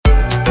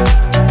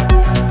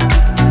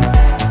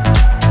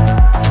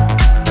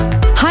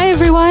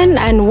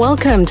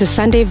welcome to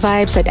Sunday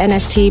Vibes at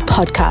NST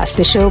Podcast,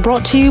 the show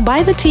brought to you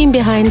by the team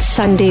behind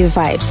Sunday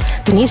Vibes,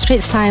 the New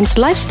Straits Times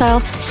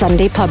lifestyle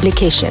Sunday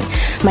publication.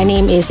 My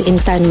name is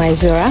Intan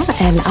Maizura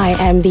and I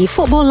am the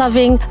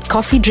football-loving,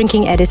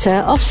 coffee-drinking editor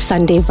of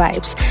Sunday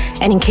Vibes.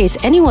 And in case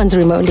anyone's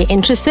remotely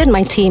interested,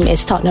 my team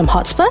is Tottenham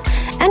Hotspur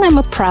and I'm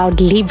a proud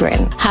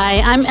Libran.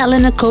 Hi, I'm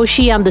Eleanor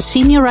Koshi. I'm the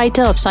senior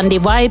writer of Sunday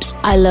Vibes.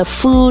 I love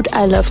food,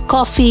 I love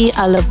coffee,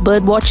 I love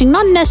bird watching,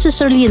 not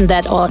necessarily in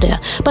that order.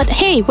 But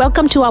hey,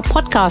 welcome to our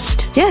podcast.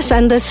 Yes,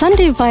 and the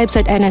Sunday Vibes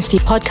at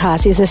NST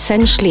podcast is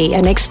essentially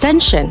an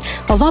extension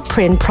of our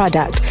print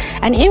product,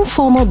 an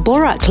informal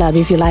Borak club,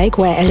 if you like,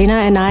 where Elena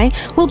and I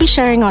will be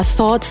sharing our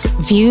thoughts,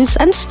 views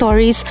and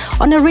stories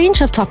on a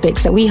range of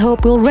topics that we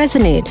hope will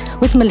resonate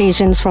with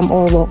Malaysians from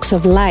all walks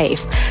of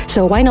life.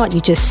 So why not you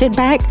just sit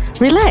back,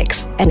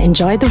 relax and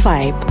enjoy the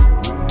vibe.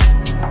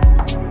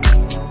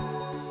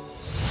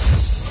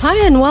 Hi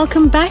and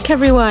welcome back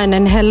everyone,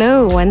 and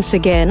hello once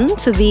again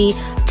to the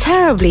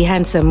terribly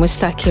handsome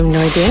Mustaqim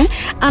Nordin,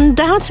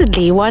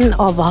 undoubtedly one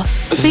of our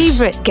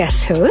favourite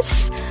guest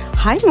hosts.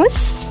 Hi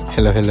Mus.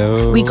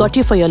 Hello. We got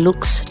you for your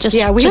looks.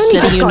 We only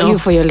just got you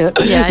for your look.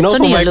 Yeah, it's not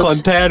only for my your looks.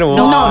 content.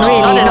 No,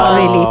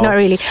 not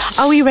really.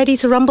 Are we ready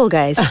to rumble,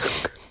 guys?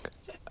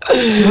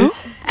 So?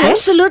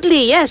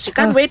 Absolutely, yes. We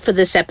can't wait for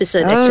this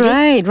episode,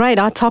 actually. Right.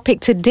 Our topic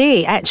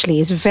today actually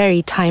is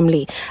very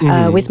timely.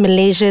 With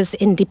Malaysia's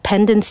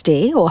Independence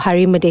Day or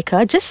Hari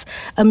Merdeka just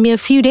a mere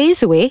few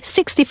days away,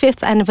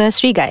 65th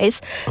anniversary,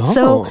 guys. Oh.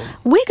 So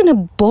we're going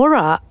to bore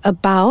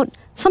about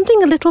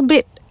something a little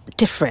bit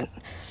different.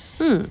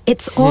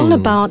 It's all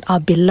about our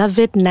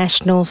beloved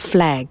national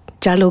flag,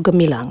 Jalur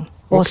Gemilang,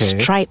 or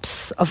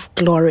Stripes of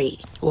Glory.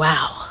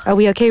 Wow. Are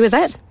we okay with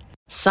that?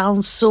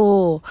 Sounds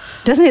so...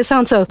 Doesn't it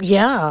sound so...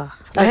 Yeah.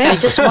 Like I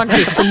just want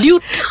to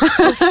salute.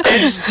 Just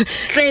stand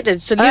straight and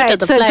salute at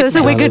the flag.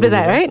 So we're good with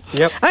that, right?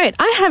 Yep. All right,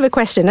 I have a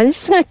question. I'm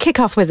just going to kick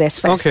off with this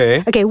first.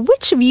 Okay,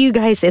 which of you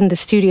guys in the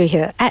studio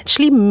here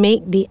actually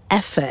make the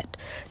effort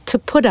to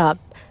put up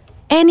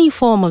any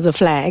form of the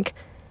flag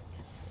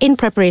in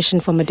preparation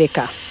for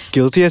Merdeka?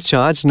 Guilty as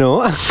charged,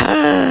 no.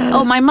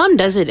 Oh, my mom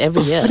does it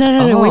every year.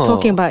 No, we're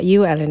talking about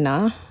you,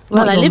 Eleanor.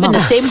 Well, I live in the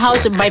same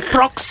house by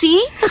proxy.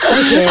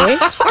 Okay.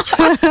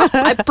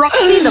 By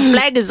proxy, the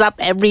flag is up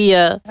every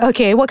year.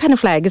 Okay, what kind of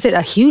flag? Is it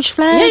a huge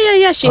flag?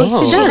 Yeah. She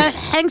does.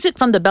 hangs it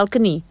from the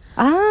balcony.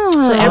 Ah.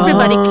 So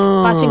everybody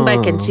passing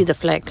by can see the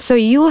flag. So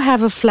you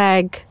have a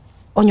flag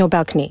on your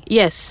balcony?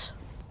 Yes.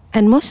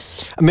 And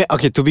Mus? I mean,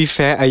 okay, to be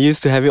fair, I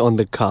used to have it on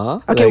the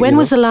car. Okay, when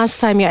was the last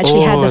time you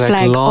actually had the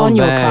flag on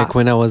your car?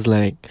 When I was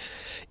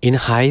in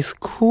high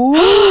school.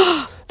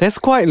 That's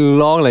quite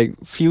long,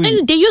 few.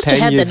 And they used to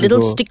have that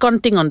little stick-on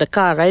thing on the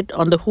car, right?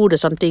 On the hood or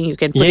something, you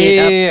can put it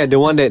up. Yeah, the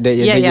one that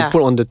you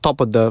put on the top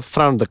of the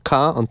front of the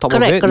car, on top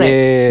of it. Correct.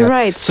 Yeah.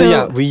 Right.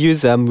 So we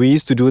used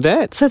to do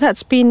that. So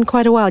that's been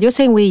quite a while. You're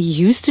saying we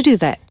used to do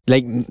that? I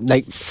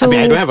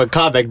don't have a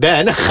car back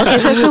then. Okay,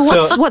 so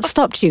what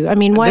stopped you? I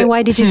mean,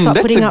 why did you stop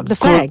putting up the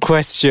flag? That's a good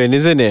question,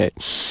 isn't it?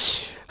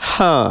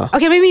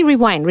 Okay, maybe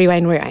rewind.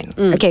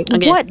 Okay,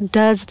 what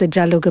does the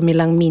Jalur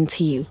Gemilang mean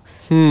to you?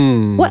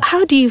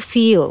 How do you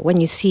feel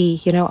when you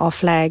see, our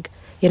flag,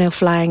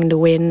 flying in the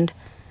wind?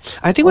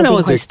 I think when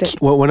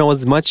I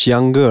was much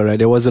younger, right,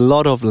 there was a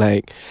lot of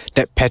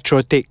that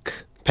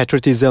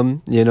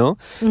patriotism,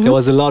 There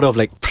was a lot of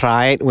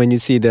pride when you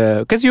see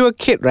because you're a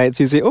kid, right?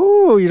 So you say,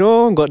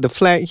 got the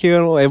flag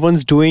here,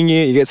 everyone's doing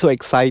it, you get so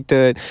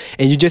excited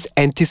and you just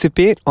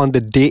anticipate on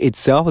the day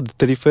itself, the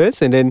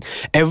 31st, and then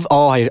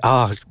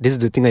this is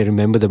the thing I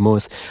remember the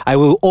most. I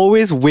will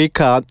always wake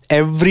up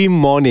every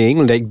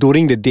morning,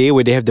 during the day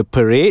where they have the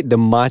parade, the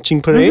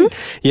marching parade.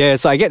 Yeah,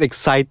 so I get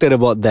excited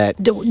about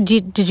that.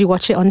 Did you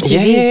watch it on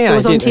TV? Yeah, it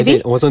was on TV?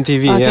 It was on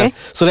TV, okay. Yeah.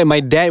 So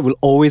my dad will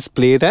always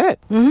play that.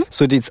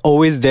 So it's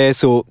always there.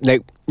 So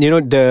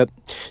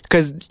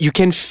because you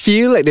can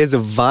feel there's a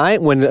vibe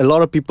when a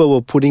lot of people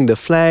were putting the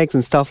flags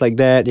and stuff like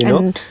that,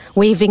 and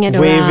waving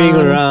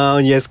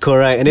around. Yes,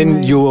 correct. And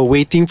then you were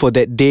waiting for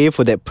that day,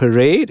 for that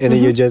parade, and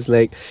then you're just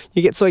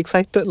you get so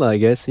excited, I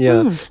guess.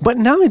 Yeah. But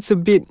now it's a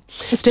bit...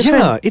 It's different.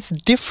 Yeah, it's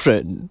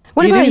different.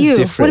 What about you?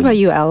 Different. What about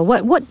you, Al?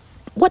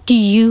 What do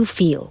you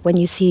feel when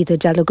you see the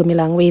Jalur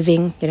Gemilang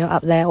waving,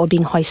 up there or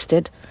being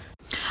hoisted?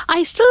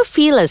 I still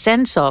feel a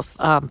sense of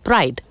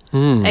pride.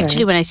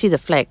 Actually, when I see the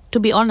flag, to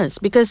be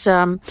honest, because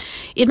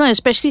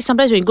especially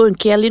sometimes when you go in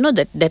KL,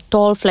 that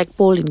tall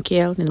flagpole in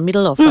KL in the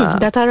middle of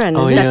Dataran,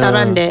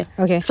 Dataran there,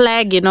 okay.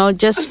 Flag,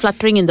 just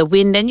fluttering in the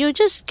wind, and you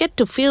just get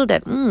to feel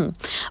that.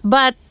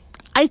 But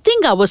I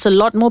think I was a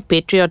lot more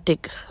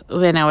patriotic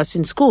when I was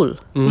in school,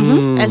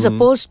 as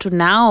opposed to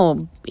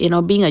now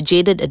being a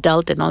jaded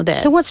adult and all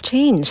that. So what's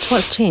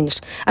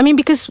changed? I mean,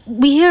 because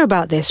we hear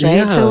about this,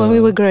 right? So when we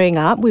were growing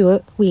up,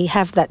 we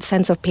have that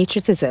sense of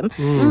patriotism.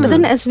 But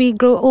then as we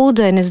grow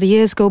older and as the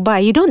years go by,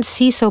 you don't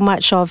see so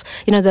much of,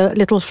 the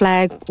little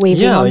flag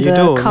waving on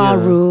the car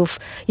roof.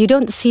 You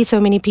don't see so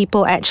many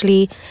people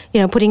actually,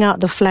 putting out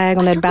the flag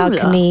on their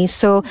balcony.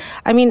 So,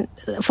 I mean,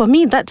 for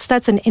me,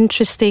 that's an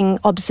interesting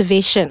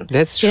observation.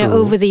 That's true.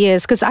 Over the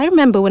years. Because I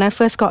remember when I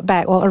first got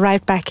back or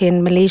arrived back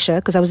in Malaysia,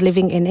 because I was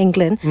living in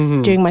England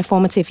during my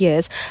formative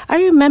years, I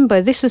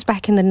remember this was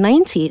back in the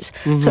 90s.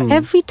 So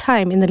every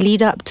time in the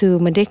lead up to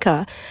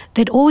Merdeka,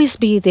 there'd always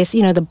be this,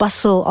 the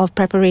bustle of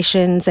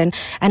preparations and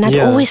I'd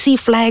always see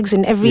flags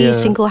in every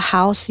single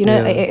house.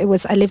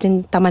 I lived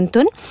in Taman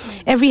Tun.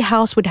 Every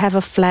house would have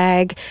a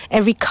flag.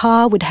 Every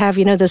car would have,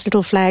 those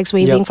little flags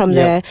waving from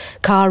the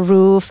car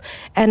roof.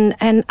 And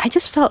I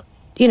just felt,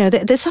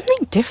 there's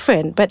something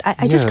different, but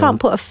I just can't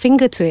put a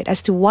finger to it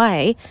as to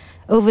why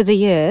over the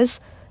years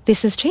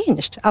this has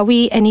changed. Are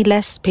we any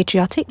less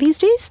patriotic these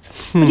days?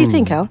 What do you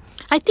think, Al?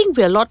 I think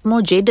we're a lot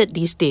more jaded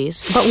these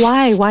days. But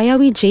why? Why are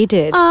we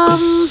jaded?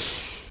 I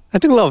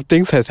think a lot of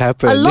things has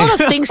happened. A lot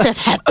of things have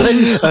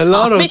happened. A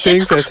lot of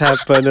things has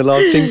happened. A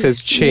lot of things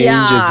has changed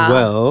as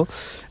well.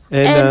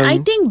 And I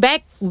think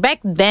back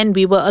then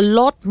we were a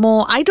lot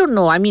more, I don't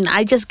know, I mean,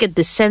 I just get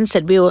the sense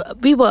that we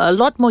were a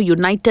lot more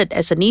united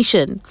as a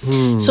nation.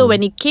 So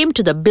when it came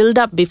to the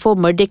build-up before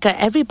Merdeka,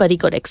 everybody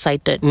got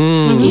excited.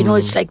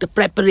 It's like the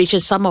preparation.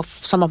 Some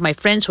of my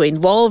friends were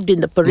involved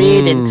in the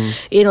parade and,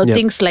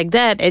 things like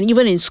that. And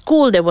even in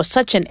school, there was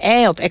such an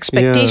air of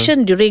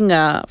expectation during,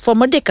 for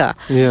Merdeka.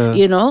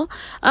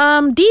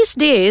 These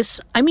days,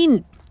 I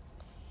mean,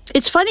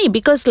 it's funny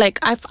because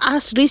I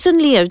was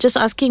just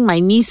asking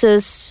my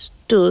nieces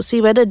to see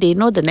whether they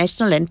know the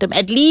national anthem.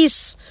 At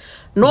least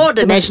know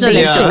the national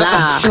anthem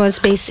lah. It was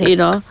basic.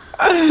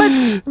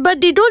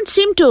 But they don't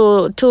seem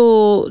to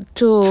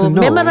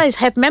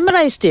have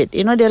memorized it.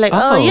 They're like,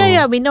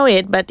 we know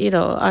it, but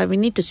we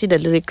need to see the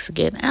lyrics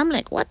again. And I'm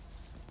like, what?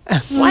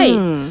 Why?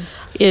 And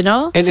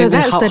so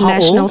that's the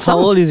national song.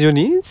 How old is your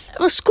niece?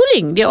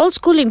 Schooling. They're all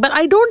schooling. But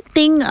I don't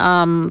think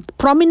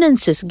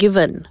prominence is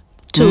given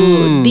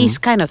to these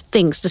kind of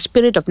things, the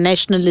spirit of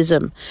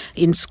nationalism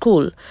in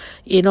school.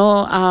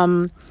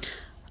 Gone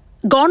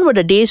were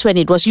the days when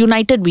it was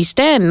united we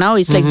stand. Now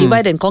it's like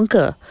divide and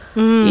conquer.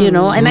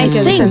 And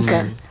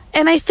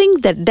I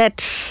think that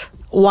that's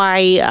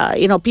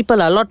why people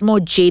are a lot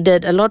more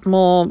jaded, a lot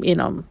more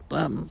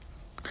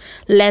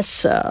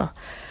less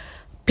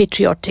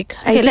patriotic.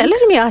 Okay,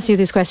 let me ask you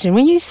this question.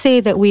 When you say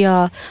that we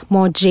are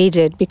more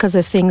jaded because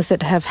of things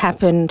that have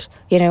happened,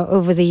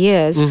 over the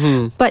years,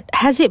 but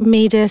has it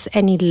made us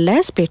any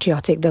less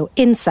patriotic though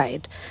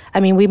inside? I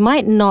mean, we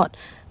might not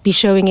be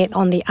showing it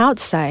on the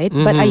outside,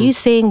 but are you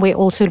saying we're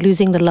also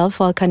losing the love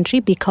for our country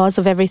because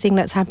of everything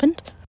that's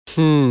happened? That's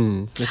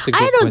a good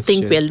I don't question.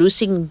 think we're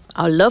losing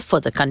our love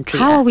for the country.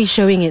 How are we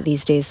showing it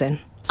these days then?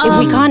 If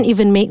we can't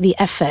even make the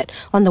effort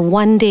on the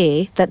one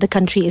day that the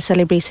country is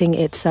celebrating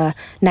its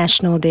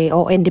National Day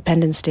or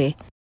Independence Day.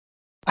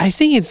 I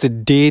think it's a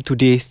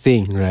day-to-day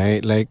thing,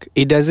 right? Like,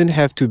 it doesn't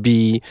have to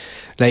be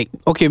like,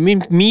 okay,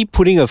 me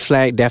putting a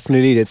flag,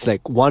 definitely that's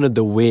like one of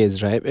the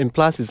ways, right? And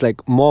plus it's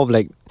like more of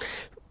like,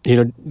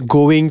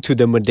 going to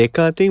the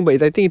Merdeka thing, but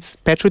I think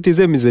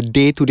patriotism is a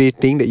day-to-day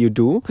thing that you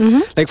do.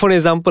 Like, for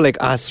example, like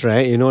us,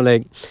 right?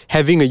 Like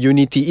having a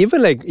unity,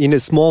 even like in a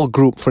small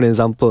group, for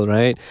example,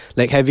 right?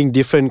 Like having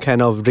different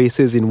kind of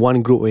races in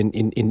one group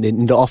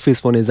in the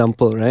office, for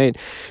example, right?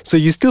 So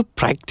you still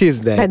practice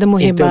that. Like the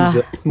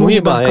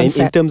Muhibah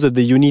in terms of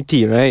the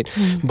unity, right?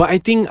 But I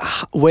think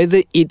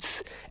whether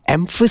it's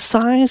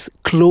emphasize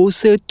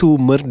closer to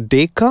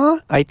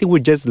Merdeka, I think we're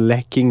just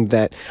lacking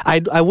that.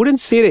 I wouldn't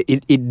say that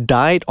it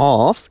died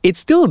off. It's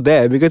still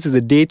there because it's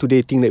a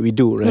day-to-day thing that we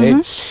do,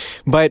 right?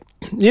 But,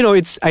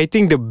 I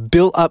think the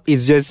build-up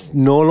is just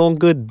no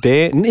longer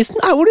there.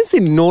 I wouldn't say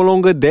no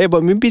longer there,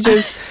 but maybe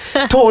just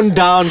toned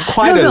down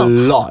quite a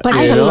lot. But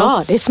it's a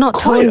lot. It's not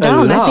Quite toned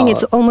down. a I think lot.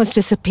 it's almost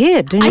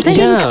disappeared, don't you I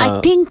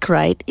think? think,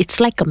 right, it's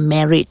like a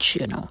marriage,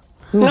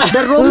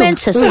 The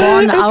romance has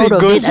gone out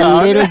of it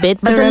a little bit,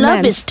 but the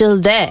love is still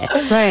there.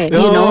 Right.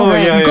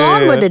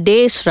 Gone were the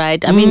days, right?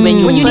 I mean, when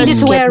you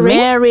first get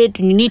married,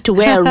 you need to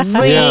wear a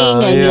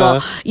ring,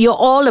 and you're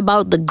all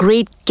about the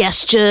great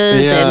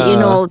gestures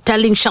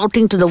and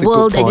shouting to the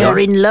world that you're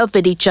in love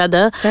with each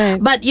other. Right.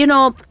 But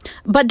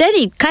but then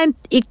it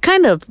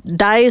kind of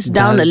dies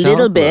down a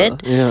little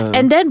bit,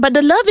 and then but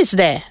the love is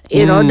there.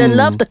 The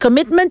love, the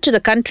commitment to the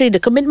country,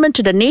 the commitment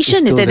to the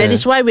nation is there. That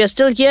is why we are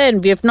still here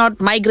and we have not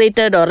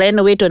migrated or ran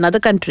away to another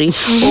country.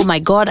 Oh my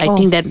God, I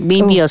think that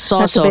may be a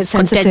source of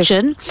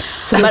contention.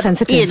 It's a bit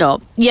sensitive.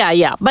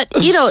 But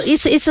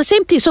it's the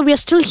same thing. So we are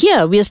still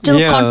here. We are still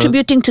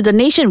contributing to the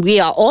nation. We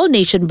are all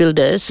nation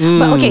builders.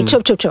 But okay,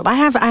 chop. I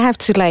have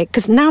to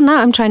because now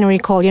I'm trying to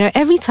recall.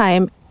 Every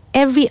time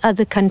every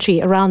other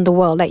country around the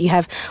world, like you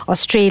have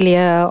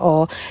Australia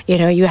or,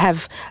 you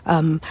have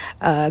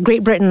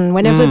Great Britain,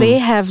 whenever they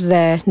have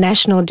their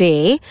National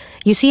Day,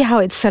 you see how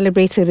it's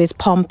celebrated with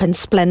pomp and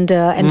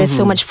splendor, and there's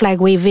so much flag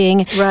waving.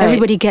 Right.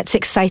 Everybody gets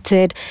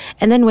excited.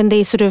 And then when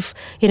they sort of,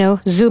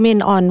 zoom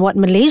in on what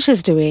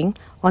Malaysia's doing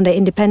on their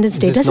Independence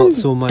Day, There's not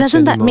so much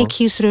doesn't that anymore. make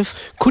you sort of...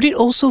 Could it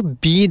also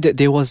be that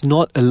there was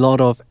not a lot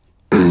of,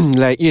 how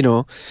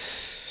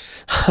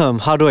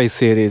do I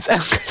say this?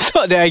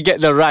 So that I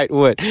get the right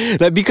word.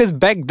 Like, because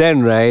back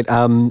then, right,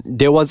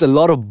 there was a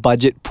lot of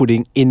budget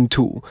putting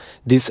into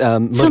this So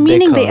Merdeka,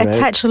 meaning they right?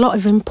 attach a lot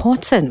of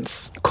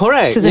importance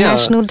Correct, to the yeah.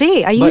 National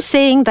Day. Are you But-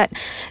 saying that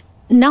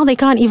now they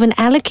can't even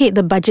allocate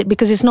the budget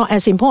because it's not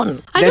as important?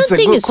 I That's don't a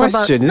think good it's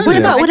question, about, isn't What it?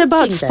 about I what don't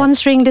about think that.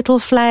 sponsoring little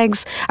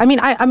flags? I mean,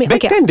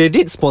 Back then they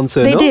did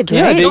sponsor. They no? did,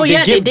 Yeah, right? they, Oh, they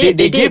yeah, give, they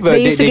did. give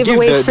They used to give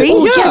away free?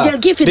 Oh, yeah, they'll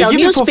give it they our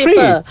give it for free.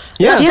 newspaper.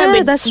 Yeah, Last time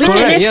Yeah, that's with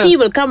right. NST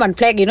will come and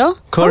flag,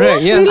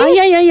 correct. Yeah. Oh,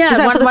 yeah. Is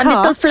that for the One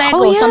car? little flag Oh,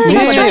 or yeah, something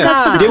that's like right, that.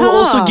 that's for the They were car.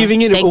 also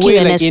giving it Thank away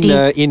you, like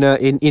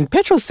NST. in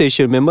petrol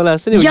station. Remember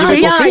last time they were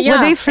giving it for free? Were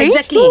they free?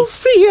 Exactly. Oh,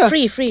 free, yeah.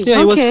 Free.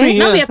 Yeah, it was Okay. free.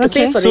 Now yeah. we have to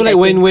pay Okay. for So it. like I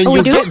when think. you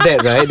we do? get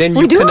that, right, then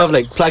We you do? kind of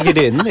like plug it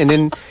in, and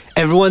then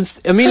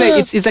everyone's. I mean, like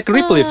it's like a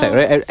ripple effect,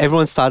 right?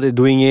 Everyone started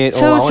doing it.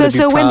 So, I wanna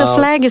so be when the proud.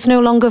 flag is no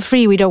longer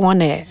free, we don't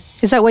want it.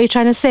 Is that what you're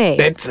trying to say?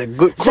 That's a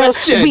good So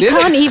question. we isn't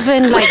can't it?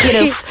 even we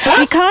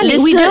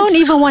Listen. don't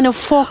even want to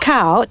fork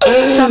out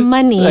some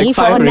money Like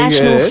for a 5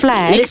 national ringgit.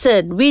 flag.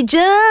 Listen, we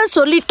just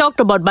only talked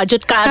about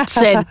budget cuts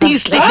and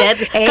things like that.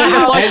 Can't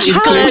afford And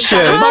chicken, inflation.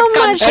 can't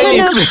afford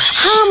kangkong.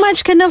 How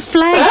much can a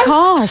flag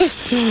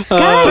cost? Guys,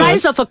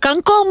 Price of a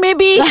kangkong,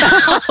 maybe.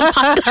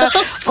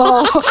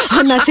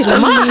 or nasi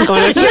lemak. Oh,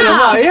 that's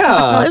it,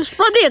 yeah. It's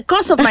probably a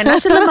cost of my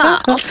nasi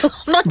lemak. Also,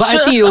 I'm not But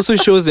sure. I think it also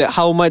shows that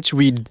how much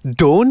we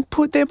don't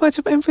put that much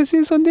of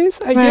emphasis on this,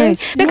 I Right.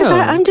 guess. Because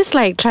Yeah. I'm just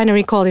like trying to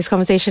recall this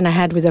conversation I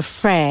had with a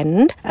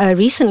friend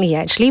recently,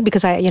 actually,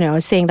 because I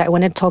was saying that I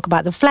wanted to talk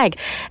about the flag.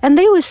 And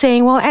they were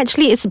saying, well,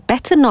 actually, it's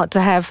better not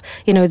to have,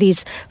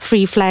 these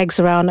free flags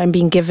around and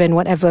being given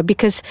whatever,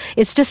 because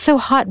it's just so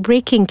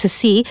heartbreaking to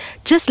see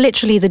just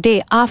literally the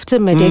day after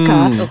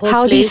Merdeka, The whole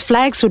how these place.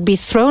 flags would be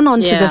thrown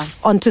onto Yeah.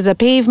 onto the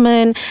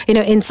pavement,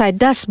 inside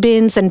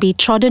dustbins and be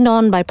trodden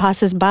on by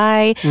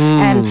passers-by.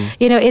 And,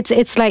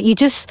 it's like you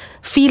just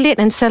feel it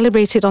and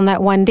celebrate it on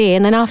that one day.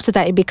 And then after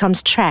that, it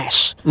becomes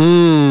trash.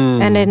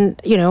 And then,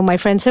 my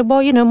friend said,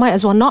 well, might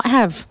as well not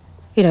have,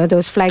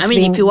 those flags I mean,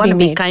 being if you want to being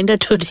be made. kinder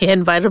to the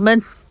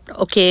environment,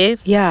 okay.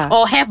 Yeah.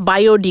 Or have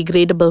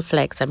biodegradable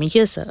flags. I mean,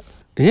 here's a...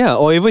 Yeah,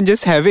 or even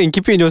just have it and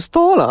keep it in your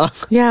store. lah.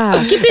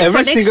 Yeah. Keep it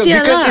for next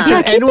year because lah. it's Yeah,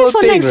 an keep it annual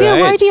for thing, next year.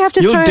 right? Why do you have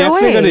to You're throw it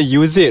definitely away? going to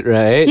use it,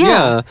 right?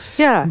 Yeah.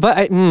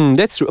 But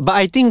that's true. But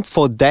I think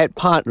for that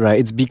part, right,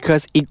 it's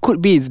because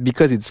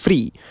it's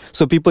free.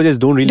 So people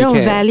just don't really Don't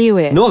care. value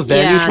it. No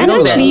value. Yeah, to And it, no lah.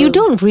 actually, value. you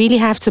don't really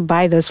have to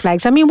buy those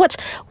flags. I mean,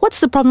 what's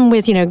the problem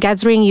with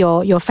gathering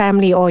your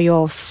family or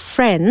your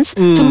friends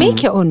to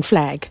make your own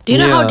flag? Do you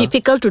know how Yeah.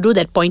 difficult to do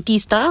that pointy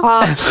stuff?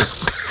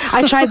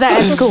 I tried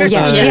that at school.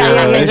 Yeah.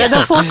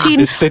 The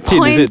 14 It's 13,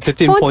 is it?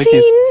 13 14.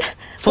 pointies.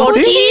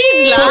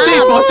 14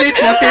 lah. 14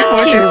 stuff.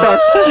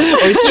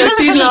 Oh, it's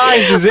 13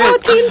 lines, is it?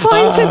 14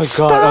 points Oh, at God,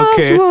 Star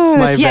okay. Wars.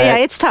 My Yeah,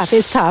 bad. it's tough.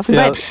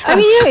 Yeah. But I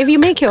mean, if you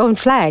make your own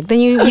flag, then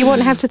you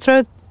won't have to throw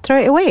it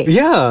away.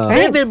 Yeah.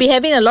 Right? We'll be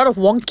having a lot of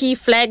wonky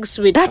flags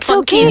with That's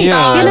funky okay.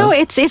 stars. Yeah.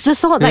 It's the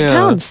thought that Yeah.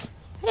 counts.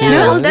 Yeah,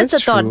 well, that's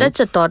that's a thought. true. That's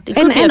a thought. It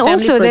could And be a family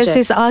also there's project.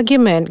 this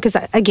argument, because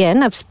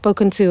again, I've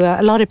spoken to a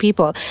lot of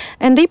people,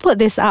 and they put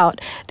this out.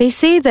 They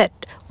say that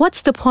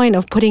what's the point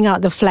of putting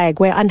out the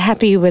flag? We're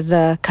unhappy with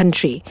the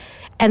country.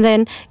 And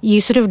then you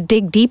sort of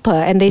dig deeper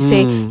and they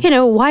say,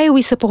 why are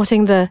we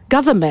supporting the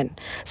government?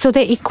 So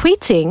they're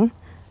equating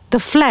the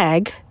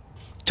flag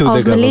To the of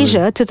government.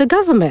 Malaysia to the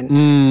government.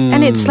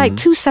 And it's like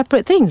two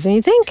separate things, don't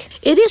you think?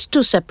 It is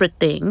two separate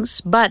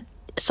things, but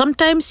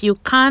sometimes you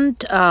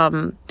can't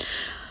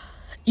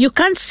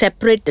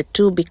separate the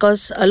two,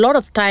 because a lot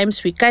of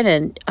times we kind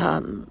of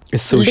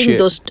link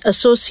those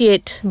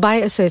associate By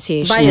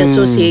association. by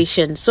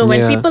association. So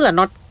when Yeah. people are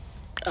not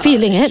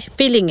feeling it.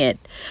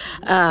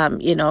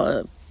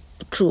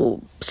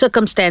 through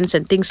circumstance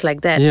and things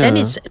like that, then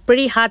Yeah. it's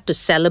pretty hard to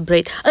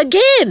celebrate.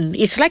 Again,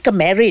 it's like a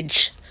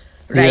marriage.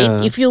 Right?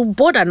 Yeah. If you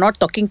both are not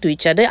talking to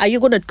each other, are you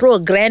going to throw a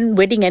grand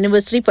wedding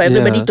anniversary for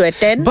everybody Yeah. to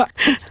attend? But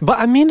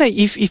I mean, like,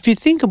 if you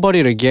think about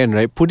it again,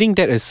 right, putting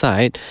that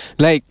aside,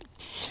 like,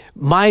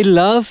 my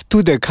love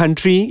to the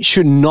country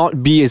should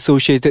not be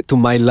associated to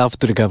my love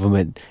to the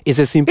government. It's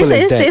as simple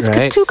as that, it's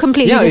right? two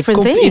completely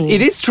different things.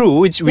 It is true,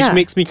 which Yeah.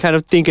 makes me kind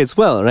of think as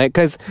well, right?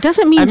 Because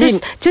Doesn't mean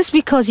just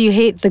because you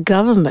hate the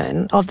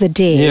government of the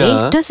day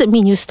Yeah. doesn't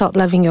mean you stop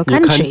loving your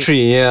your country.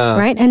 country, yeah,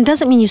 Right? And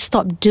doesn't mean you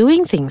stop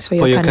doing things for,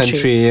 for your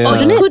country, yeah. Or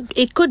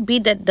it could be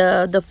that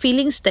the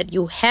feelings that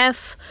you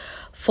have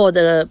for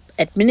the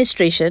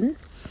administration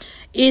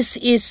is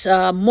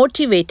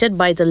motivated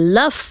by the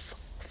love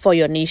for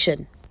your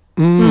nation.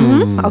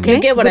 Okay.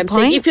 You get what good I'm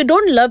saying? point. If you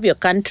don't love your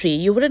country,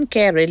 you wouldn't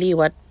care really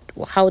what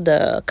how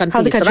the country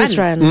How the country's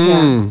run. run.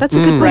 Yeah. That's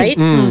a good point.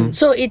 Right?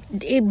 So it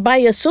by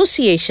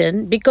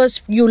association,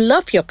 because you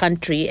love your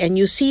country and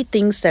you see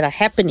things that are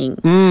happening,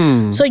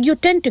 so you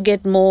tend to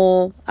get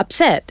more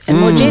upset and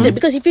more jaded,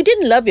 because if you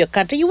didn't love your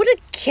country, you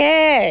wouldn't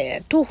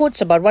care two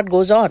hoots about what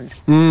goes on.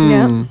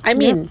 Yeah. I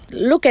mean,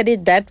 look at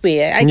it that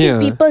way. I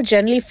think people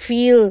generally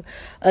feel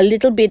a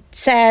little bit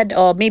sad,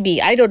 or maybe,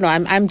 I don't know,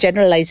 I'm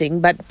generalizing,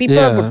 but people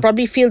would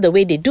probably feel the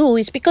way they do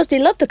is because they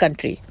love the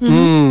country.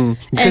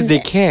 Because they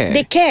care.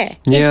 They care.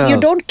 Yeah. If you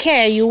don't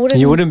care, you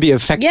wouldn't be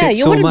affected you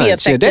so wouldn't much. be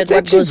affected That's what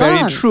actually goes very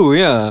on. true.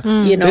 Yeah,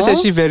 You know? that's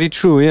actually very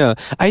true. Yeah,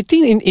 I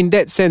think in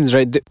that sense,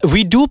 right,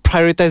 we do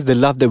prioritize the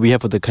love that we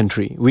have for the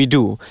country. We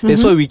do.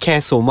 That's why we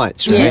care so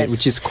much, right? Yes.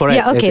 Which is correct.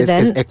 Yeah, okay, as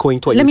then. echoing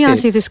to what Let you me said.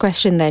 ask you this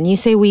question then. You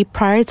say we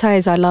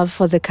prioritize our love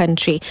for the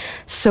country.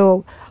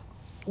 So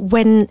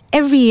when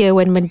every year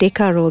when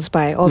Merdeka rolls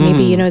by, or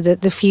maybe, you know,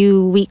 the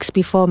few weeks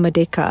before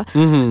Merdeka,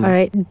 all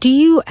right, do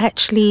you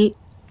actually,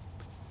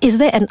 is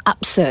there an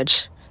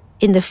upsurge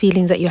in the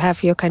feelings that you have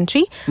for your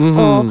country?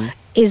 Or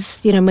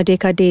is, you know,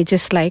 Merdeka Day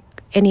just like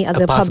any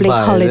other pass public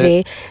by,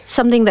 holiday,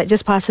 something that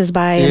just passes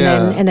by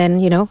and then,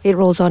 you know, it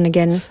rolls on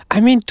again? I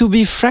mean, to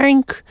be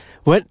frank,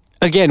 when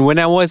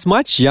I was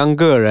much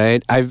younger,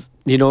 right,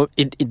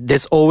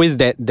 there's always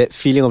that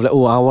feeling of like,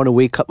 oh, I want to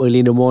wake up early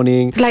in the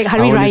morning. Like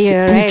Hari I wanna Raya, see,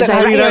 right? It's like It's like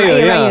Hari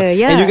Raya, Raya,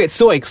 yeah. And you get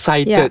so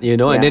excited, you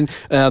know. And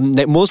then,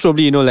 like most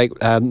probably, you know, like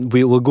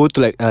we will go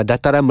to like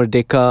Dataran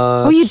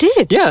Merdeka. Oh, you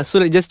did? Yeah. So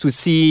like just to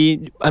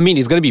see, I mean,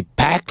 it's gonna be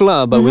packed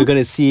lah, but we're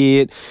gonna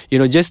see it, you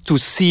know, just to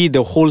see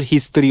the whole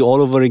history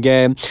all over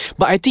again.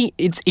 But I think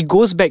it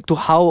goes back to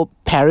how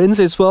parents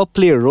as well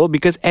play a role,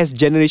 because as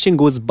generation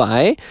goes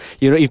by,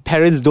 you know, if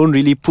parents don't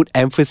really put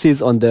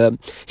emphasis on the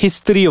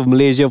history of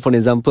Malaysia, for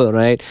example,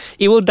 right,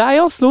 it will die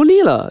off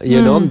slowly lah,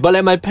 you know. But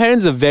like my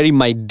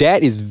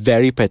dad is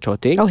very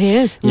patriotic. Oh, he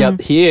is?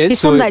 Yep, he is.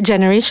 He's from that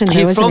generation.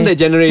 He's from that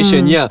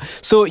generation, yeah.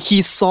 So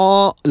he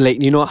saw,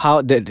 like, you know,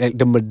 how the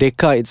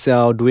Merdeka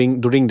itself during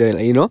the,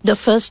 like, you know, The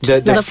first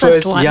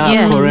one.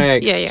 yeah,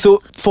 correct. Yeah.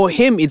 So for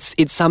him, it's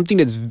something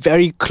that's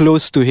very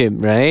close to him,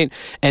 right?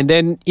 And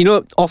then, you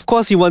know, of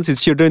course, he wants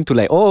his children to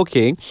like, oh,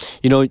 okay,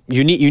 you know,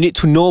 you need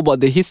to know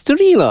about the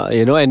history lah,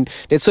 you know. And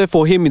that's why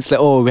for him, it's like,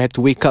 oh, we have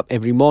to wake up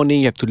every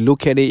morning, you have to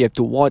look at it, you have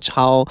to watch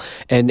how,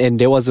 and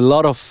there was a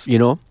lot of, you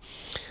know,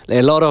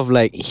 a lot of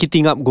like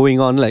hitting up going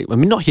on. Like, I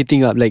mean, not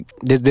hitting up, like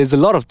there's a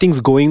lot of things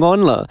going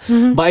on lah.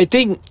 But I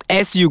think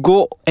as you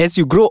grow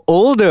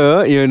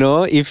older, you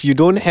know, if you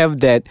don't have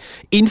that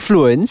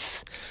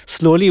influence,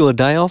 slowly it will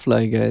die off lah,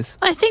 I guess.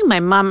 I think my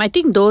mom,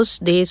 those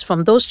days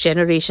from those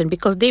generation,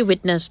 because they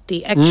witnessed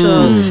the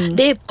actual,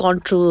 they've gone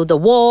through the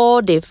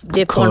war, they've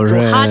gone through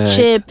Correct.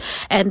 hardship,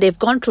 and they've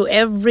gone through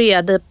every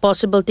other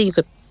possible thing you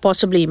could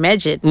possibly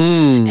imagine.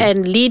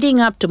 And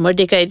leading up to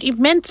Merdeka, it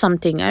meant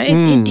something.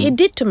 It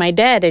did to my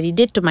dad, and it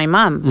did to my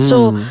mom.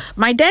 So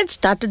my dad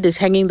started this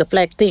hanging the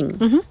flag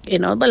thing, you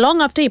know, but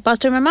long after he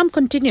passed away, my mom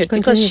continued.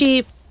 Because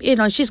she, you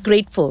know, she's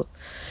grateful.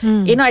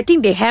 You know, I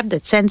think they have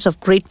that sense of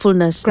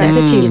gratefulness,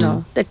 Gratitude. you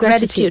know, that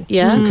gratitude,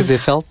 yeah. Because they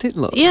felt it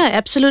lah. Yeah,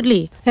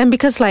 absolutely. And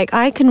because, like,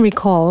 I can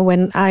recall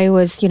when I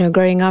was, you know,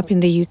 growing up in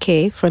the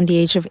UK from the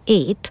age of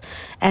 8,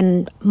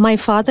 and my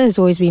father has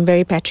always been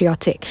very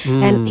patriotic,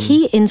 and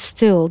he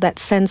instilled that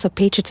sense of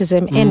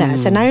patriotism in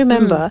us. And I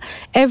remember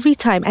every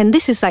time, and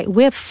this is like,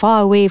 we're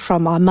far away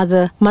from our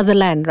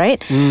motherland,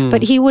 right?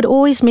 But he would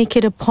always make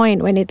it a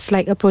point when it's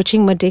like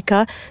approaching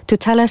Merdeka to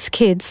tell us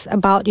kids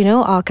about, you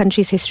know, our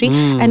country's history,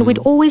 and we'd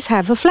always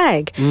have a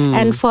flag.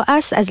 And for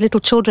us as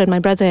little children, my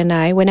brother and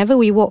I, whenever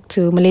we walk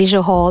to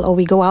Malaysia Hall or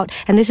we go out,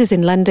 and this is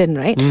in London,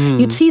 right,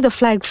 you'd see the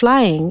flag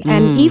flying,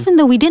 and even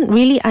though we didn't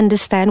really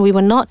understand, we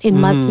were not in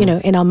you know,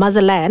 in our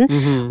motherland,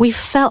 we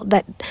felt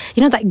that,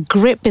 you know, that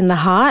grip in the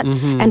heart,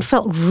 and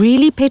felt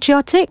really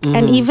patriotic.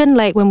 And even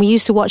like when we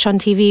used to watch on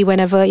TV,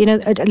 whenever, you know,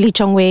 Lee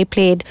Chong Wei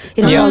played,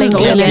 you know, All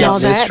England and all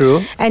that, that's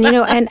true. and you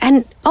know,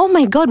 and oh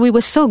my God, we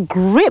were so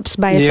gripped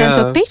by a sense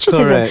of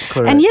patriotism,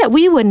 correct. and yet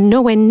we were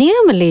nowhere near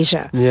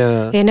Malaysia.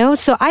 Yeah. You know,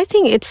 so I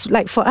think it's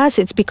like, for us,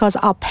 it's because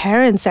our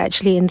parents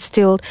actually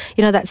instilled,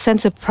 you know, that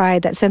sense of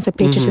pride, that sense of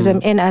patriotism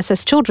in us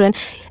as children.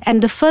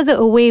 And the further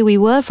away we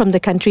were from the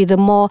country, the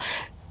more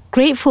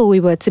grateful we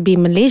were to be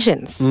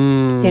Malaysians,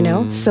 you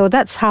know. So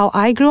that's how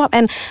I grew up,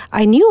 and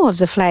I knew of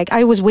the flag.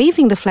 I was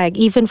waving the flag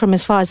even from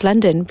as far as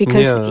London,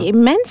 because it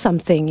meant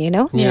something, you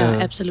know. Yeah,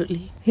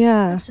 absolutely.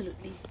 Yeah.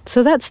 Absolutely.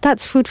 So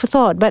that's food for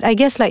thought. But I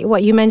guess, like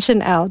what you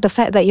mentioned, Al, the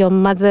fact that your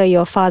mother,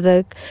 your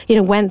father, you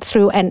know, went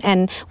through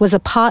and was a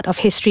part of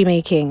history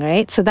making,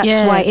 right? So that's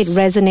why it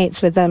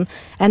resonates with them,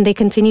 and they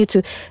continue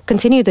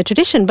the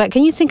tradition. But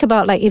can you think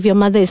about, like, if your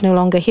mother is no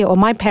longer here, or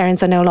my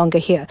parents are no longer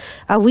here,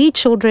 are we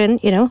children,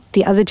 you know,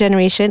 the other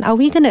generation, are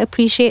we going to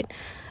appreciate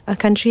a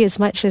country as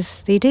much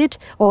as they did,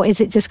 or is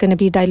it just going to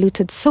be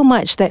diluted so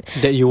much that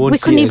you won't we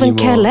couldn't see even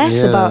care anymore?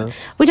 less about?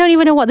 We don't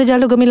even know what the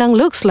Jalur Gemilang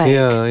looks like.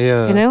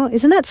 Yeah. You know,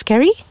 isn't that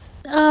scary?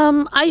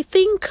 I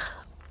think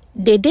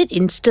they did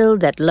instill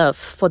that love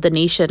for the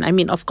nation. I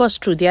mean, of course,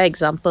 through their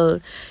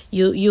example,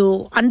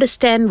 you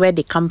understand where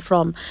they come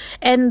from.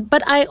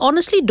 But I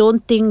honestly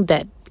don't think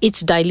that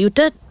it's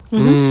diluted.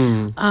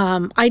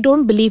 I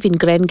don't believe in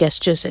grand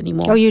gestures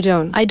anymore. Oh, you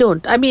don't? I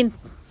don't. I mean,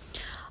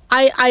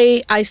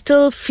 I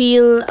still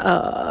feel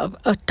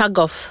a tug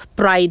of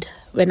pride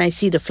when I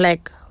see the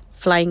flag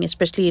flying,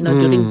 especially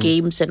during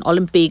games and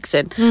Olympics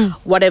and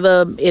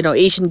whatever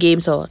Asian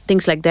games or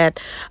things like that.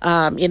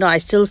 I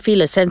still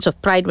feel a sense of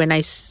pride when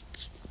I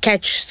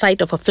catch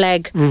sight of a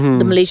flag,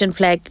 the Malaysian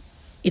flag.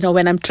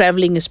 When I'm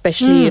traveling,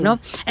 especially, and all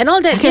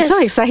that. I get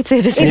so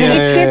excited.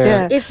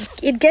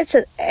 It gets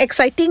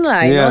exciting,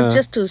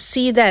 just to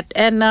see that,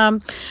 and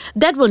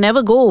that will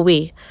never go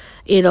away.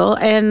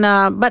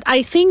 But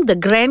I think the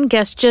grand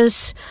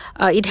gestures,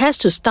 it has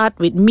to start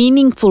with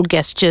meaningful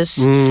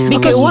gestures.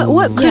 Because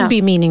what could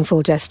be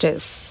meaningful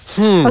gestures?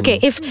 Okay,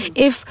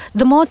 if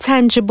the more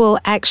tangible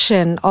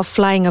action of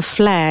flying a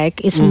flag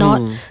is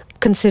not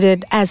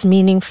considered as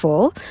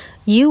meaningful,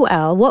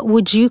 what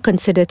would you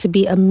consider to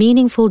be a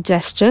meaningful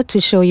gesture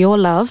to show your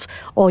love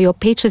or your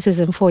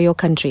patriotism for your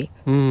country?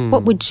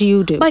 What would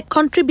you do? By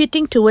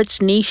contributing towards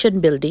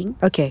nation building.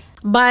 Okay.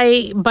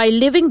 By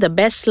living the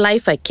best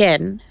life I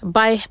can.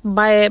 By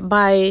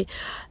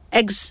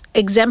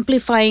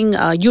exemplifying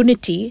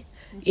unity.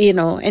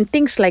 And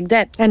things like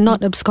that. And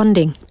not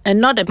absconding.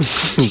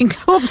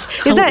 Oops.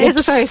 Sorry. Is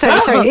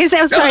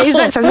that sorry?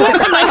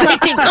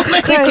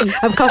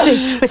 I'm coughing.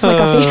 Where's my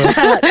coffee?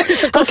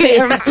 Okay.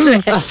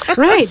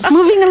 Right.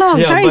 Moving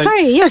along.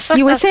 Sorry. Yes,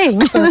 you were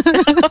saying.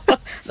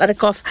 Not a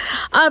cough.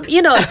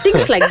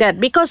 Things like that.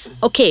 Because,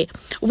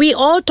 we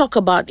all talk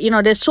about,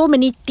 there's so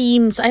many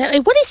themes.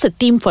 What is the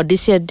theme for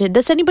this year?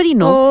 Does anybody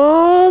know?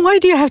 Oh, why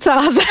do you have to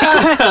ask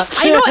that?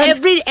 I know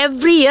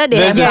every year they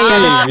have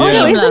something. Oh,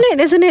 no,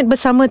 isn't it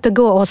Bersama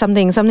Teguh or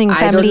something family?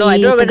 I don't know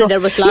whether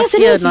that was last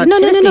year or not. No.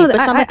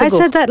 I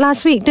said that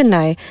last week, didn't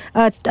I?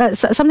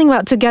 Something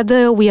about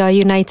together we are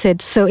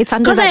united. So it's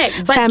under that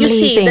family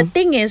thing. The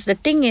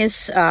thing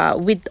is,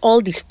 with all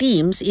these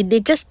themes,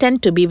 they just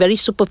tend to be very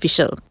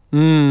superficial.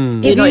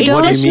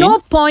 There's no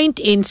point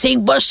in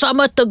saying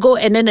Bersama Teguh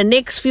and then the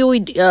next few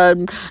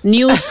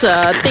news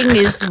thing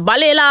is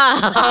balik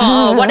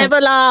lah, whatever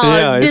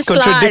lah, this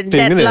lah,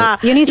 that lah.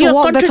 You need to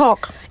walk the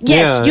talk.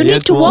 Yes, you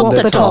need to walk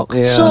the talk.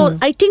 Yeah. So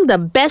I think the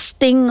best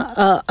thing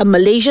a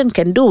Malaysian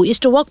can do is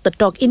to walk the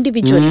talk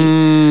individually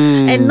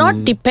and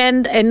not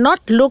depend and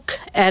not look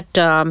at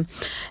the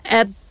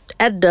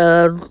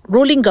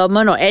ruling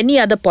government or any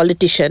other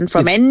politician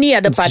from any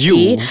other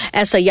party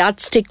as a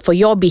yardstick for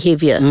your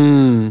behavior.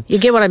 You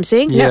get what I'm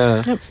saying?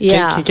 Yeah.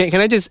 Can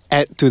I just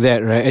add to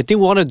that, right? I think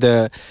one of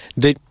the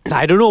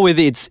I don't know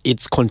whether it's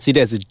considered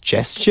as a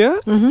gesture,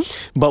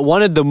 but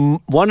one of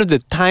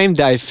the time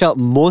that I felt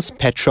most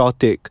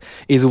patriotic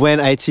is when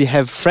I actually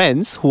have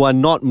friends who are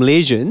not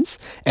Malaysians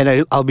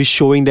and I'll be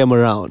showing them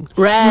around.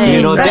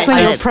 Right. That's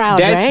when you're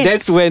proud, right?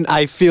 That's when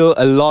I feel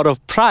a lot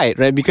of pride,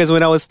 right? Because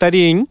when I was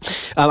studying,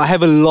 I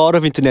have a lot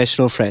of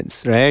international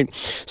friends, right?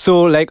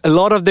 So like a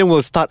lot of them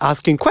will start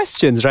asking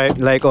questions, right?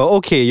 Like,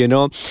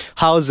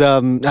 how's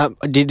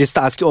they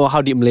start asking,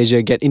 how did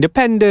Malaysia get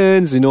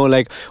independence?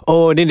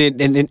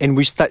 And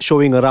we start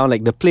showing around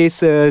like the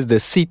places, the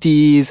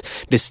cities,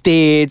 the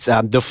states,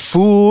 the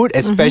food,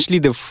 especially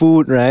the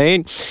food,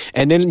 right?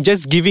 And then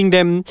just giving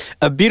them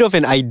a bit of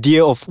an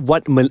idea of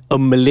what a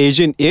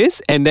Malaysian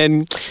is. And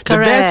then the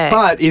best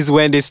part is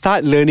when they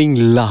start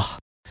learning lah.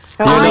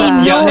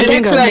 I know, and that's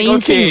it's like,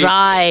 amazing,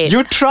 right?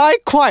 You try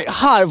quite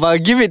hard, but I'll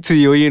give it to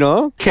you,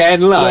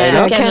 Can lah,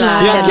 Can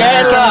lah.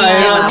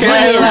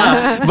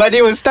 But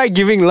they will start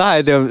giving lah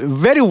at the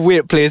very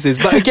weird places.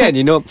 But again,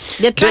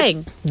 they're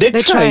trying. They're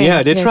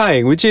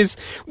trying, which is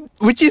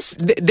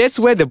that's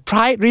where the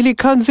pride really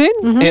comes in.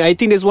 And I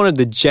think that's one of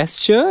the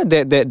gesture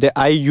that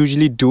I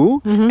usually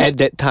do at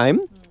that time.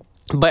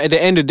 But at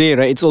the end of the day,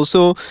 right, it's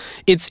also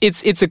it's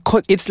like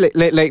what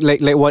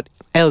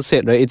Elle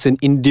said, right? It's an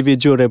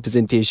individual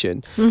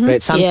representation,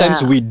 right?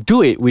 Sometimes we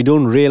do it, we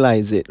don't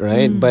realize it,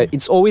 right? But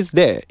it's always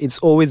there. It's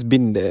always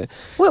been there.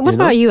 What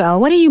about you, Elle?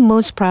 What are you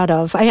most proud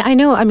of? I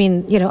know,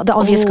 the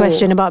obvious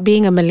question about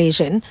being a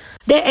Malaysian.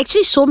 There are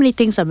actually so many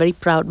things I'm very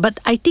proud, but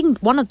I think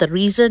one of the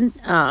recent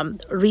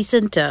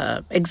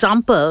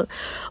example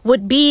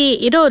would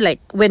be, like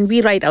when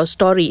we write our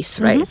stories,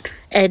 right?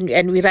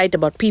 And we write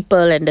about people,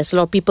 and there's a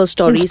lot of people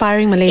stories.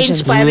 Inspiring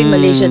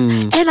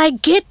Malaysians. And I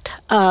get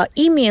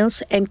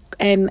emails and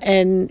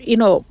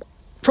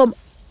from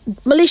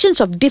Malaysians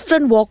of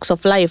different walks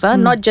of life,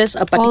 not just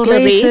a particular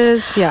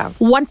race,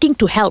 wanting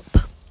to help.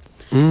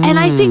 And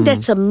I think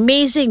that's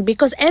amazing,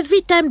 because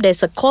every time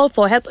there's a call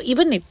for help,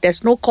 even if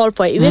there's no call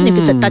for it, even if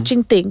it's a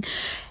touching thing,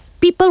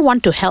 people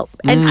want to help.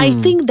 And I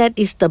think that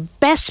is the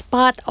best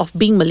part of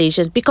being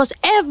Malaysians, because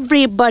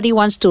everybody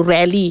wants to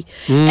rally.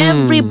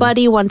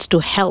 Everybody wants to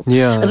help,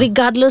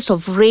 regardless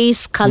of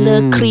race,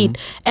 color, creed.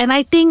 And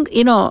I think,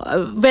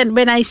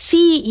 when I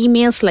see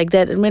emails like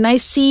that, and when I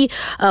see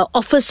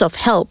offers of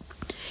help,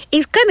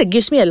 it kind of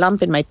gives me a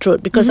lump in my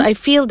throat, because I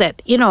feel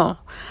that,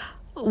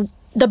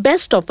 the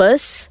best of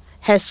us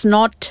has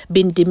not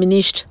been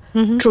diminished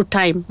through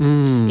time.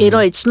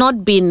 It's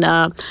not been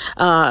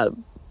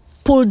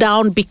pulled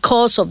down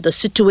because of the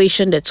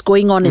situation that's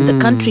going on in the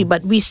country,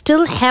 but we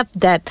still have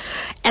that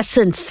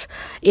essence.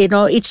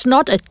 It's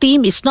not a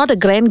theme, it's not a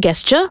grand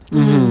gesture,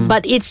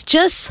 but it's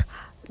just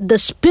the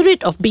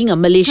spirit of being a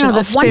Malaysian,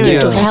 of wanting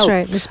to help. That's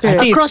right, the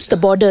spirit. Across the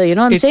border, you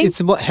know what I'm saying?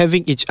 It's about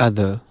having each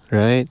other,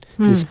 right?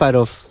 In spite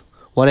of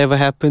whatever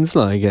happens,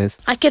 I guess.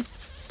 I can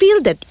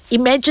feel that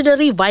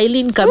imaginary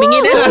violin coming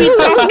in as we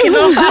talk,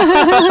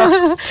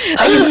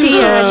 I can see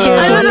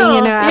tears rolling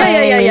in her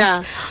eyes.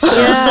 Yeah.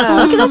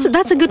 Okay,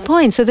 that's a good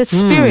point. So the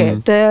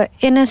spirit, the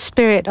inner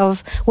spirit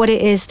of what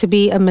it is to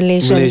be a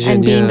Malaysian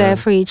and being there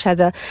for each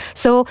other.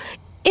 So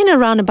in a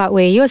roundabout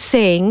way, you're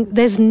saying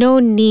there's no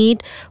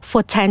need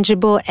for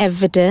tangible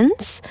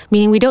evidence,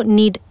 meaning we don't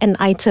need an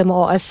item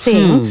or a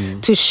thing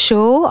to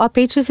show our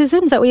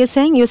patriotism. Is that what you're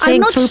saying? You're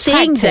saying through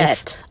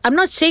practice. I'm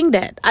not saying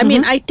that. I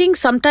mean, I think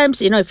sometimes,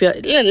 if you're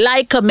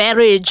like a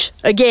marriage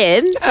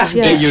again,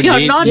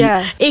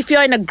 if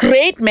you're in a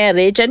great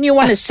marriage and you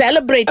want to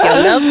celebrate your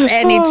love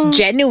and it's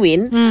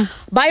genuine,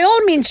 by all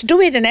means do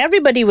it, and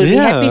everybody will be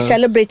happy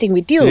celebrating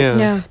with you.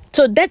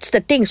 So that's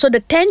the thing. So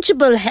the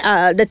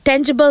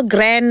tangible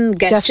grand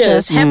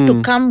gestures have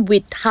to come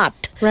with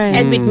heart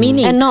and with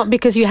meaning, and not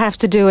because you have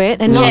to do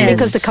it, and not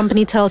because the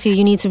company tells you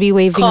need to be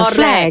waving a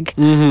flag,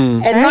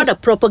 and not a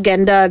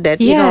propaganda that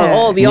we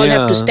all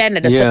have to stand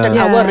at a certain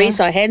hour, raise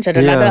our hands at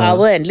another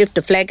hour, and lift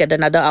the flag at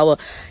another hour.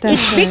 It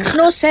makes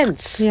no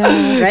sense,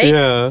 right?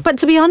 Yeah. But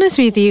to be honest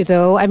with you,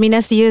 though, I mean,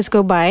 as the years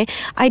go by,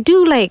 I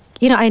do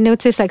I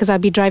notice, because I'll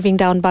be driving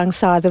down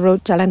Bangsa, the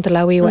road, Jalan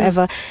Telawi,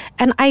 whatever,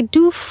 and I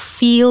do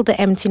feel the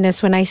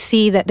emptiness when I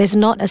see that there's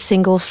not a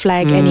single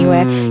flag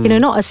anywhere.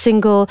 Not a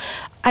single,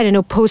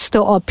 poster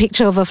or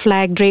picture of a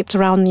flag draped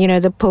around,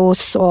 the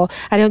posts, or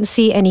I don't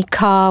see any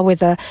car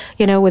with a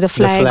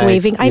flag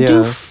waving. I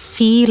do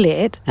feel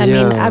it.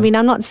 I mean,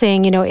 I'm not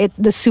saying,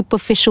 the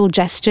superficial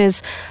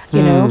gestures,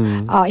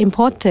 are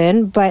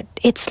important, but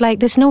it's like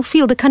there's no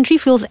feel. The country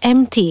feels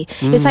empty.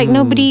 It's like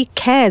nobody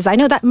cares. I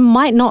know that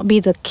might not be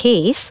the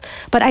case,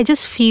 but I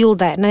just feel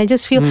that, and I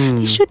just feel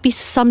there should be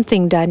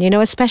something done,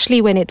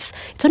 especially when it's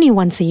only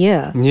once a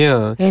year.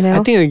 Yeah. I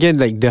think again,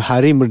 like the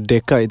Hari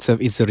Merdeka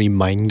itself is a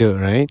reminder,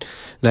 right?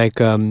 Like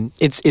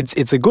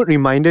it's a good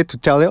reminder to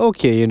tell it,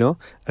 okay,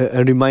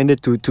 a reminder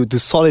to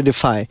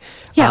solidify.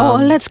 Yeah, or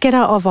let's get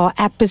out of our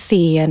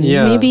apathy, and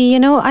maybe,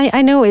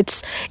 I know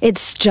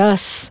it's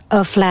just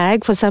a flag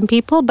for some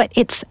people, but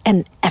it's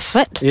an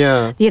effort.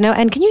 Yeah.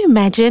 And can you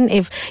imagine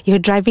if you're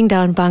driving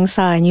down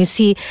Bangsa and you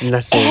see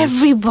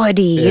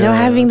everybody,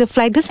 having the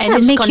flag? Doesn't and that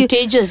it's make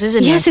contagious,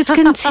 isn't it? Yes, it's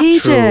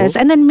contagious.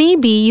 And then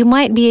maybe you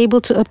might be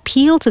able to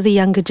appeal to the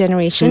younger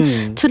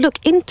generation to look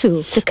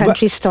into the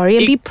country's story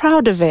and be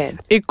proud of it.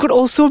 It could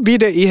also be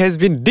that it has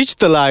been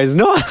digitalized,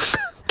 no?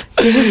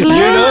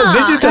 Digitalized.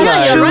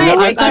 Digitalized. You're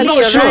right. I'm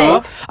not sure.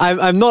 Right.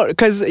 I'm not,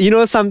 because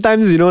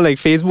sometimes like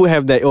Facebook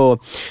have that,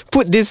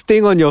 put this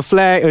thing on your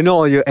flag,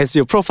 as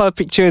your profile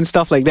picture and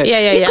stuff like that.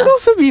 It could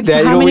also be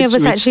that. How many of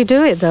us actually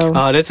do it though?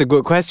 That's a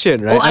good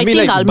question, right? I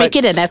think I'll make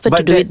it an effort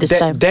to do it this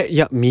time.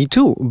 Me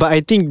too. But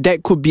I think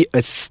that could be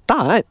a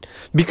start,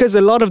 because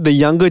a lot of the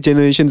younger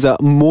generations are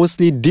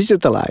mostly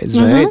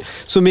digitalized, right?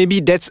 So maybe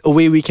that's a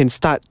way we can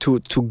start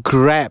to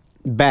grab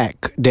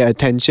back their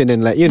attention,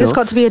 and there's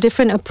got to be a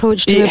different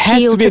approach to it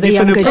appeal to the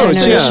younger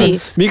generation.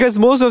 Because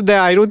most of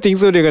them, I don't think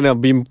so they're gonna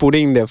be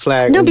putting their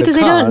flag. No, because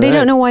they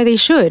don't know why they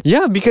should.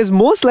 Yeah, because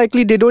most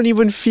likely they don't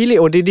even feel it,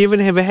 or they didn't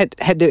even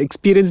had the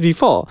experience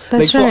before.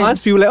 That's for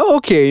us, we were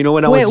like,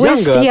 when I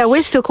was younger,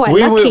 we're still quite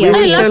lucky.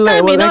 Last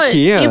time,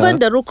 even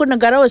the Rukun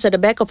Negara was at the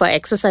back of our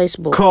exercise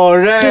book.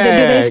 Correct. Do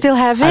they still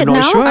have it I'm not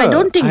now? Sure. I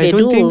don't think they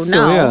do so,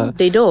 now.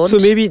 They don't. So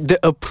maybe the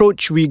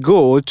approach we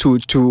go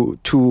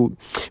to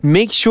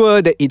make sure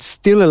that it's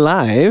still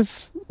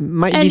alive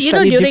might be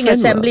slightly different. And during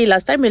assembly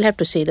last time, we'll have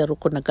to say the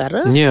Rukun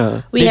Negara.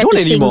 Yeah. We had to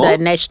sing the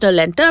national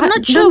anthem. I'm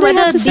not sure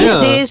whether these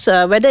days,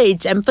 whether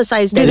it's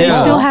emphasized anymore. Do they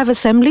still have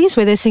assemblies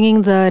where they're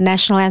singing the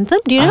national anthem?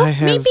 Do you know?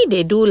 Maybe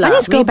they do. I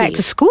need to go back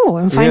to school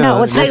and find out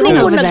what's happening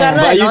over there.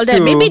 And all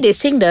that. Maybe they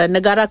sing the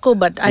Negaraku,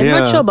 but I'm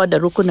not sure about the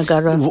Rukun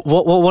Negara.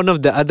 One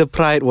of the other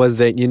pride was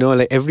that,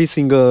 like every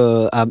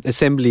single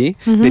assembly,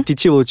 the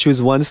teacher will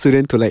choose one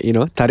student to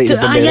tarik the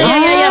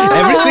bendera.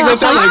 Every single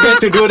time I get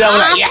to do that, I'm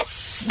like, yes!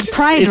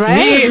 Pride,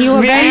 right? You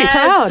were very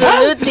proud.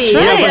 Absolutely.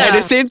 But at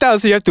the same time,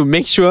 so you have to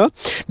make sure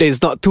that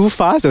it's not too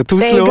fast or too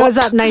slow. It goes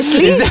up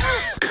nicely.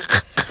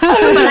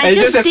 But I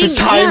just have to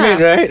time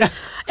it, right?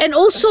 And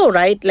also,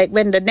 right, like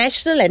when the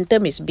national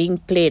anthem is being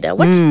played,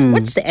 what's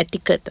the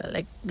etiquette?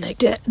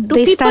 Do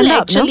people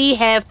actually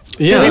have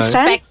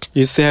respect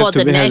for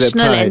the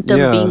national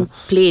anthem being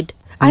played?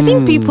 I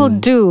think people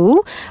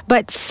do,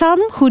 but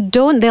some who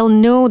don't, they'll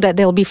know that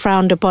they'll be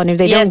frowned upon if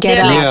they don't get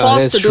up. They're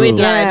forced to do it.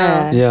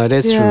 Yeah,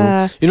 that's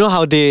true. You know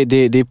how they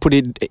put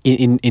it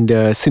in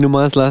the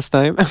cinemas last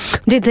time?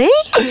 Did they?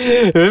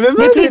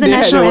 Remember? They played the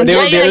national anthem?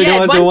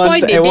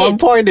 At one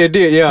point they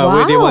did.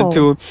 Where they want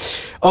to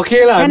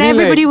Okay lah. And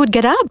everybody would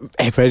get up.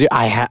 Everybody,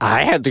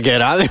 I had to get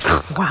up.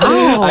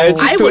 Wow. I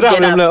just I stood would up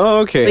get and I'm up, like, oh,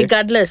 okay.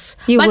 regardless.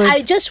 You But would.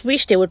 I just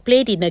wish they would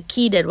play it in a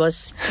key that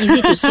was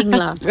easy to sing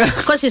lah.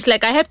 Because it's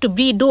like I have to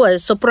do a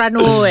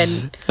soprano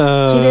and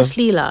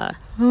seriously lah.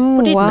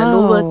 Put it in a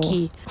lower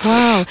key.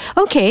 Wow.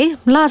 Okay,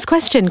 last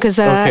question, because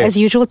Okay. as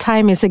usual,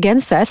 time is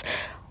against us.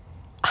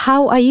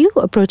 How are you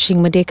approaching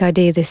Merdeka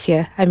Day this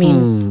year? I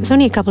mean, it's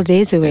only a couple of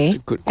days away. That's a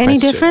good Any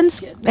question. difference?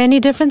 Any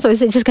difference? Or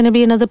is it just going to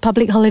be another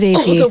public holiday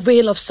for Oh, you? the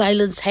veil of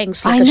silence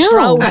hangs like I a know.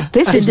 shroud.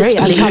 This is in very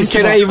place. uncomfortable.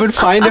 Can I even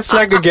find the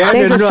flag again?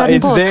 There's a No, sudden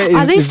it's pause. there.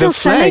 Are they Is still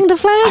the flag? selling the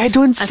flags? I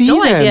don't I have see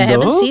no them. idea. I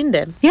haven't though. seen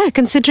them. Yeah,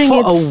 considering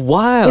For it's a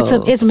while.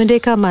 it's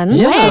Merdeka month.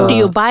 Yeah. Where do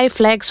you buy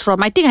flags from?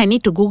 I think I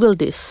need to Google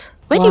this.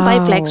 Where do you buy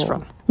flags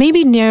from?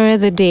 Maybe nearer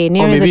the day, Or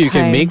nearer maybe the you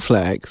time. can make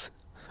flags.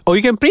 Or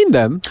you can print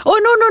them. Oh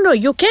no!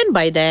 You can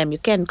buy them. You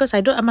can because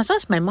I don't. I must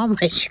ask my mom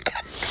where she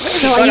got.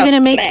 So are you got a gonna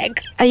make? flag.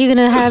 Are you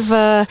gonna have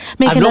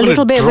make I'm it a not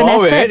little gonna bit of an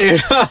draw effort?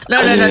 it. No.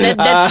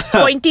 That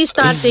pointy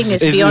star thing is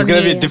It's beyond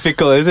going to me. be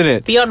difficult, isn't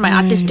it? Beyond my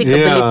artistic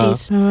Yeah.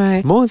 abilities. All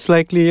right. Most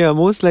likely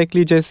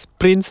just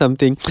print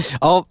something.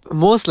 Or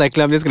most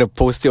likely I'm just going to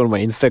post it on my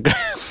Instagram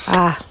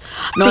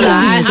No, Being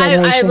I new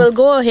generation. will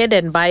go ahead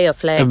and buy a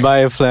flag. and buy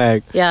a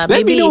flag. Yeah,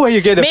 Let me know where you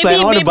get a flag.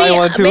 I want to buy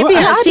one too. Maybe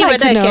I'll I'd see like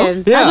whether to I know.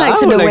 can. Yeah, I'd like I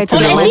to would know like where to to Or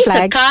get at my least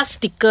flag. a car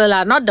sticker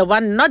lah, not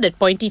that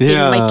pointy thing.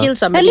 Yeah. Might kill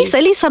somebody.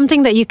 At least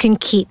something that you can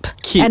keep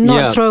and not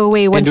yeah. throw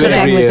away And once do you're it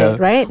done every with year. it,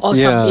 right? Or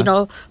Yeah.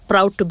 some,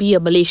 proud to be a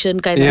Malaysian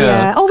kind of.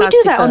 Yeah. Oh, we car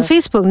do that on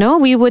sticker. Facebook, no?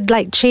 We would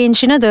like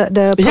change, the Yeah,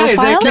 profile.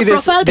 exactly. The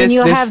profile, then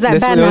you have that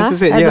that's what I banner also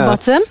said, at the yeah.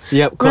 bottom.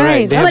 Yep, correct.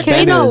 Right. They have But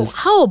banners.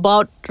 how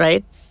about,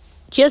 right?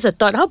 Here's a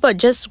thought. How about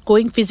just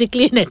going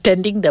physically and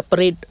attending the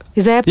parade?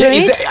 Is there a Yeah,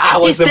 parade? I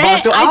was Is about there?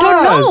 to I ask.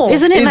 don't know.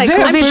 Isn't it Is like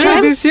there a COVID parade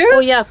time? this year? Oh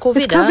yeah, COVID.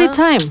 It's COVID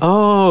time.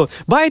 Oh,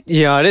 but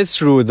yeah, that's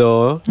true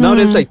though. Now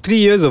there's like 3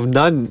 years of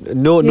no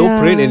Yeah.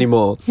 parade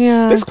anymore.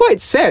 Yeah. It's quite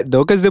sad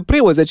though because the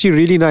parade was actually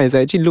really nice.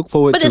 I actually look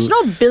forward But to. there's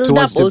no build to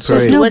watch up the also.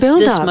 parade. No Towards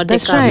build this up.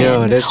 That's Merdeka. right.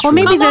 Yeah, that's Or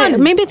true.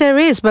 maybe there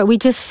is, but we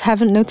just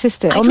haven't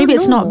noticed it. I Or maybe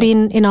don't it's not know.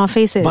 been in our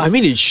faces. But I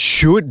mean, it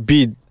should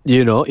be.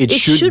 It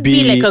should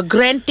be like a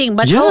grand thing.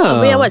 But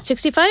Yeah. we are what,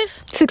 65?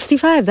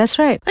 65. That's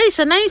right. It's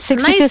a nice,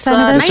 65th nice,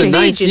 anniversary. It's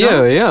a nice nice age,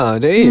 year. Yeah,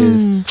 there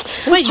is.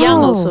 Quite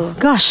young Oh, also.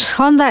 Gosh,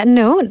 on that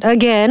note,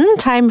 again,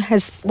 time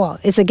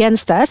it's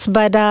against us,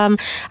 but I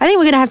think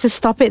we're going to have to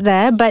stop it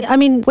there. But I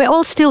mean, we're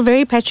all still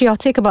very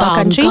patriotic about our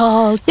country.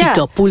 Tanggal Yeah,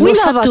 we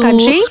love our 31.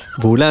 country.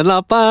 Bulan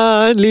 8,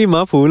 57.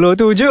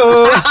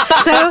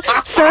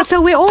 So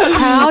we're all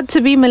proud to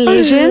be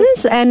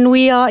Malaysians, and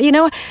we are,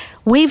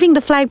 waving the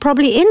flag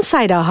probably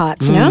inside our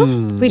hearts, no?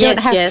 We don't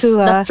have yes. to...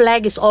 the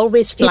flag is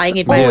always flying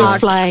in my always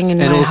heart. flying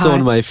in And my also heart.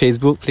 on my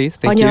Facebook, please.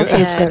 Thank On you. your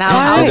Facebook. now All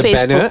our right. The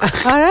banner.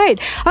 Facebook. All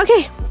right.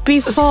 Okay.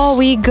 Before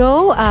we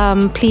go,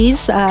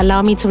 please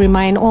allow me to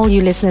remind all you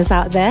listeners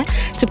out there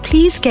to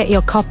please get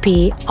your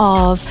copy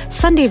of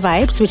Sunday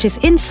Vibes, which is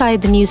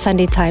inside the New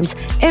Sunday Times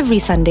every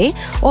Sunday,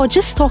 or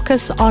just stalk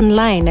us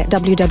online at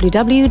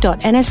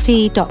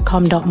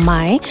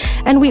www.nst.com.my.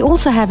 And we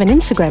also have an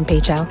Instagram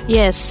page, Al.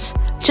 Yes.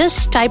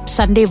 Just type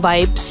Sunday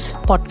Vibes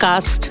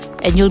podcast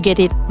and you'll get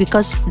it,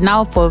 because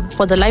now for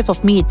the life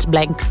of me it's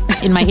blank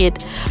in my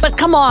head. But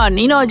come on,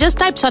 just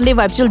type Sunday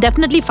Vibes. You'll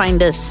definitely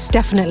find us.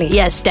 Definitely.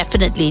 Yes,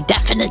 definitely.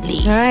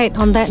 All right.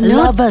 On that note,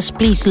 Love us,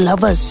 please,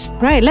 love us.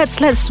 right,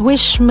 let's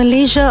wish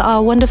Malaysia,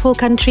 our wonderful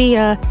country,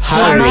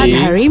 Hari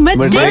Hari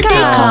Merdeka.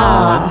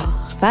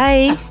 Merdeka.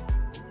 Bye.